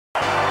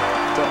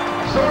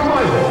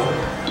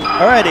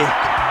Alrighty,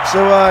 so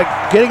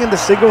getting into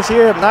singles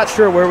here, I'm not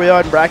sure where we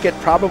are in bracket,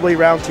 probably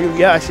round 2.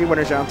 Yeah, I see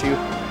winners round 2.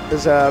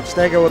 Because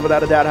Stango would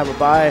without a doubt have a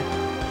bye,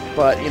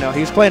 but you know,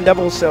 he's playing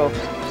doubles, so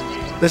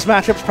this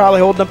matchup's probably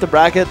holding up the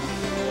bracket.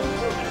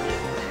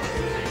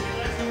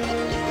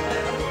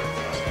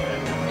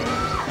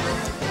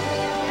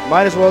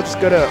 Might as well just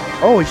go to,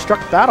 oh, he struck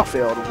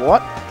Battlefield.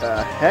 What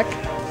the heck?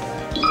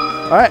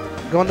 Alright,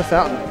 going to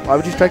Fountain. Why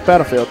would you strike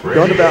Battlefield?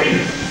 Going to Fountain.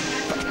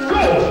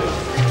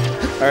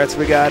 Alright, so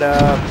we got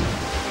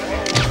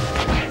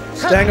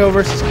Stango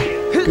versus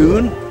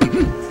Goon.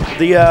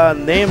 The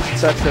names and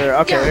such are,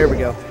 okay, here we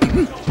go.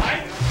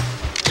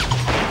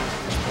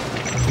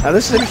 Now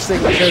this is interesting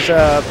because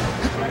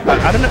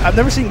I don't know, I've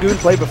never seen Goon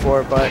play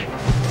before, but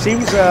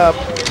seems a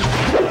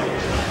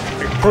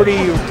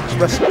pretty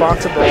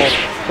responsible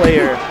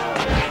player.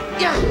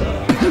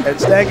 And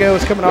Stango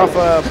is coming off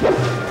a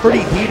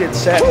pretty heated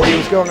set where he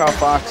was going off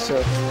Fox,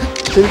 so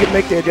see if he can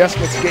make the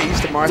adjustments to get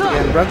used to Marth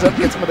again. Runs up,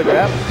 gets him with a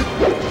grab.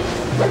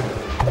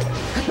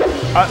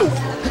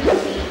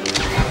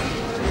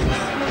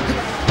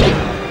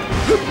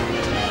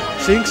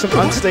 Seeing some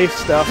unsafe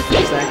stuff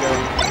from Stango.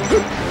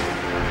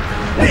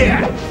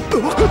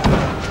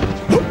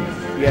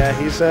 Yeah,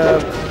 he's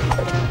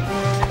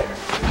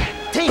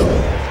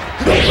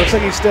looks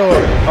like he's still,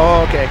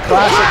 oh, okay,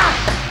 classic.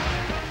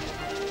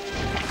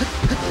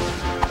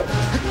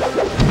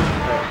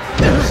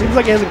 Seems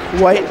like he hasn't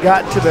quite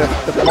gotten to the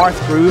Marth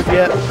groove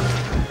yet.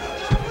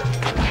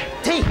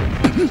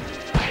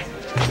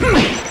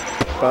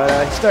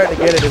 But he's starting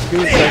to get it as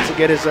Goon starts to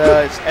get his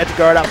edge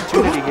guard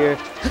opportunity here.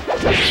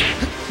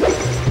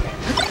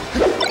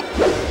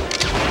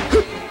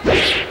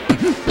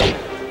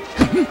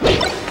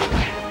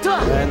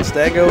 And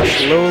Stango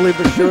slowly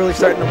but surely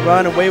starting to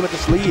run away with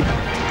this lead.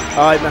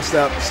 Oh, he messed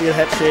up. See a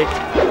head shake.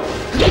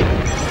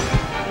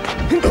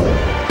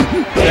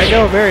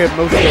 Stango, a very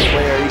emotional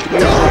player. You can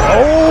usually,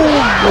 oh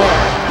my!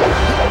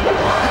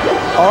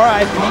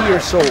 R.I.P. your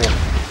soul.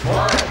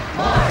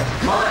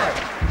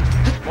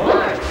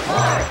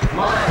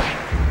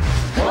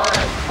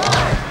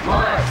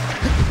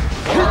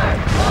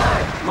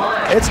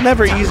 It's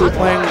never easy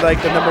playing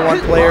like the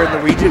 #1 player in the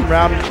region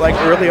round, like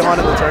early on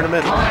in the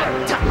tournament.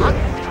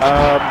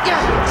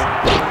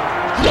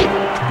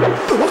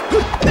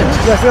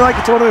 I feel like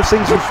it's one of those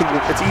things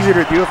it's easier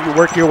to do if you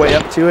work your way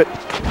up to it,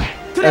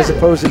 as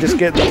opposed to just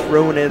getting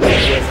thrown in with,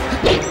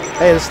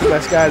 hey, this is the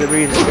best guy in the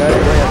region. You gotta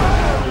win.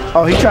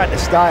 Oh, he tried to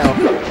style.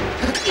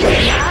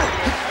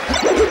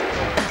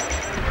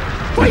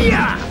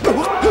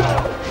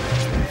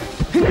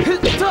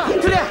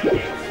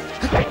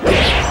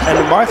 And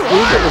the Marth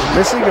move that was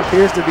missing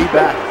appears to be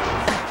back.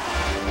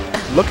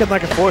 Looking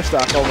like a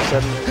 4-stock all of a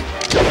sudden.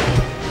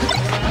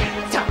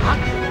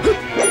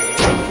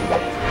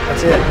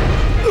 That's it.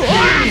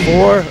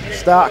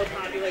 4-stock.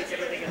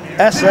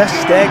 SS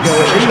Stango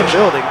in the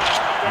building.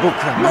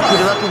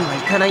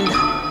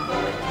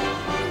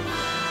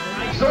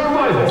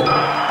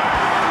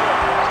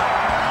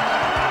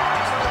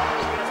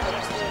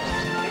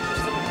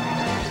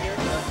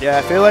 Yeah,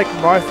 I feel like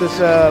Marth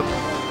is, I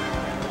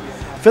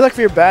feel like if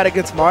you're bad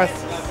against Marth,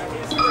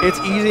 it's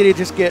easy to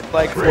just get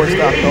like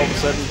 4-stock all of a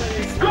sudden.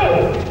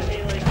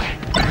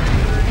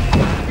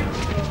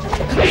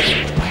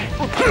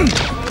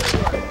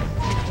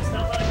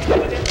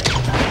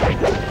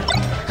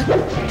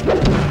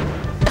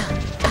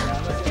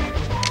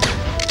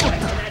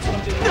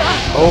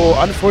 Oh,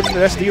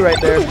 unfortunate SD right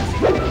there.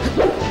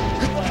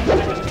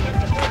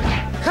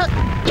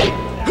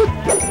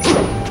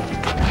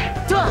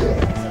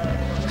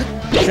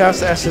 Shout out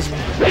to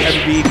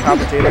SSBM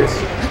commentators.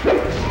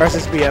 Or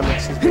SSBM,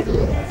 excuse me.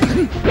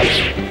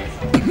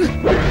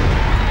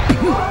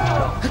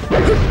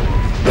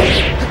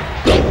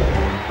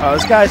 Oh,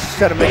 this guy's just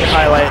trying to make a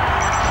highlight.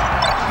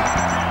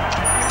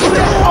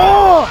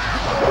 Oh!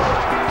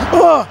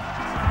 Oh!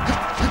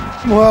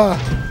 Whoa!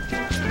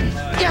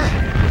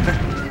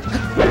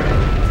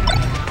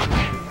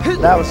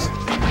 That was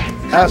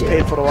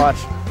painful to watch.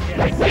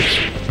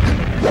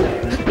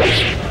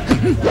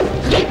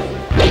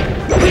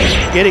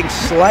 Getting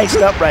sliced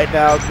up right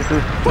now.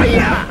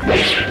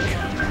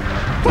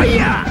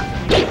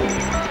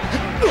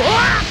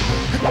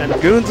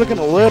 And Goon's looking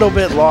a little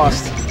bit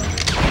lost.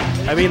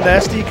 I mean, the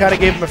SD kind of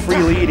gave him a free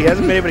lead. He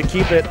hasn't been able to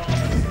keep it.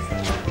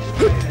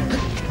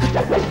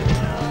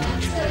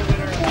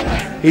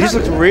 He just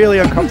looks really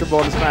uncomfortable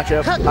in this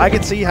matchup. I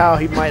can see how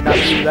he might not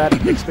be that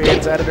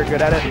experienced at it or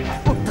good at it,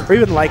 or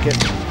even like it.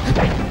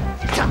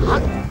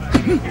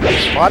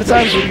 A lot of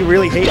times when you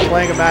really hate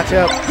playing a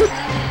matchup,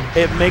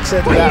 it makes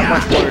it that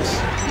much worse.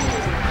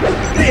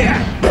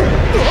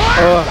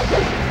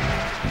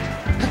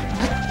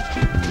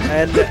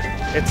 And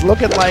it's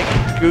looking like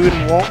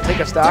Goon won't take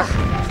a stock.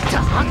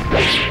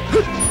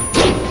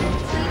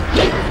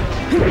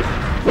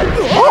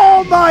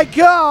 Oh my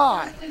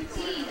god!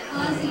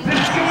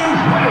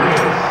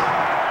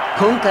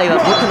 今回は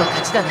僕の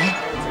勝ちだ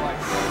ね。